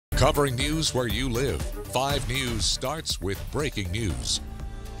Covering news where you live. 5 News starts with breaking news.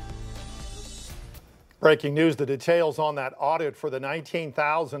 Breaking news, the details on that audit for the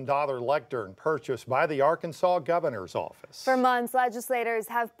 $19,000 lectern purchased by the Arkansas governor's office. For months, legislators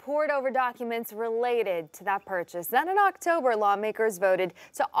have pored over documents related to that purchase. Then in October, lawmakers voted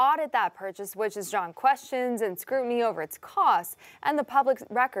to audit that purchase, which has drawn questions and scrutiny over its costs and the public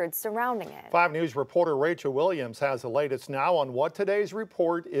records surrounding it. 5 News reporter Rachel Williams has the latest now on what today's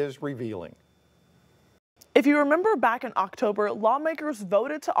report is revealing. If you remember back in October, lawmakers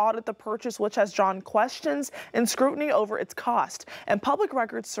voted to audit the purchase, which has drawn questions and scrutiny over its cost and public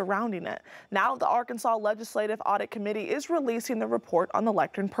records surrounding it. Now the Arkansas Legislative Audit Committee is releasing the report on the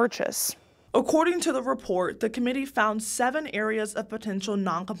lectern purchase. According to the report, the committee found 7 areas of potential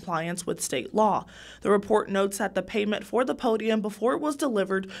noncompliance with state law. The report notes that the payment for the podium before it was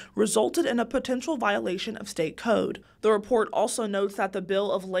delivered resulted in a potential violation of state code. The report also notes that the bill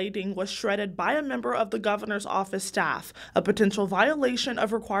of lading was shredded by a member of the governor's office staff, a potential violation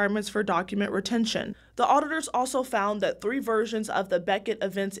of requirements for document retention. The auditors also found that 3 versions of the Beckett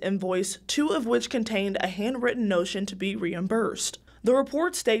events invoice, 2 of which contained a handwritten notion to be reimbursed. The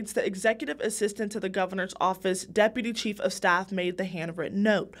report states the executive assistant to the governor's office, deputy chief of staff, made the handwritten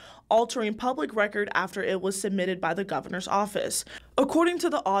note, altering public record after it was submitted by the governor's office. According to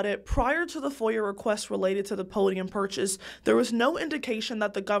the audit, prior to the FOIA request related to the podium purchase, there was no indication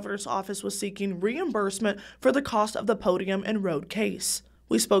that the governor's office was seeking reimbursement for the cost of the podium and road case.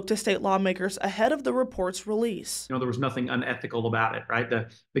 We spoke to state lawmakers ahead of the report's release. There was nothing unethical about it, right?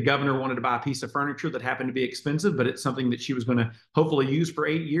 The governor wanted to buy a piece of furniture that happened to be expensive, but it's something that she was going to hopefully use for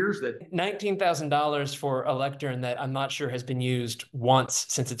 8 years. That $19,000 for a lectern that I'm not sure has been used once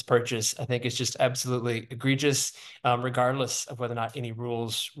since its purchase, I think is just absolutely egregious, regardless of whether or not any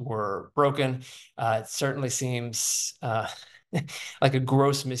rules were broken. It certainly seems like a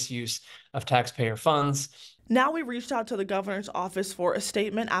gross misuse of taxpayer funds. Now we reached out to the governor's office for a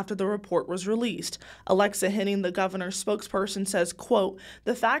statement after the report was released. Alexa Henning, the governor's spokesperson, says, quote,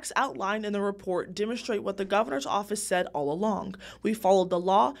 "The facts outlined in the report demonstrate what the governor's office said all along. We followed the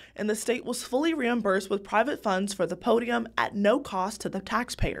law, and the state was fully reimbursed with private funds for the podium at no cost to the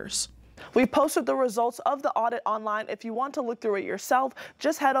taxpayers." We posted the results of the audit online. If you want to look through it yourself,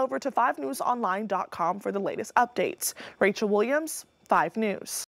 just head over to 5newsonline.com for the latest updates. Rachel Williams, 5 News.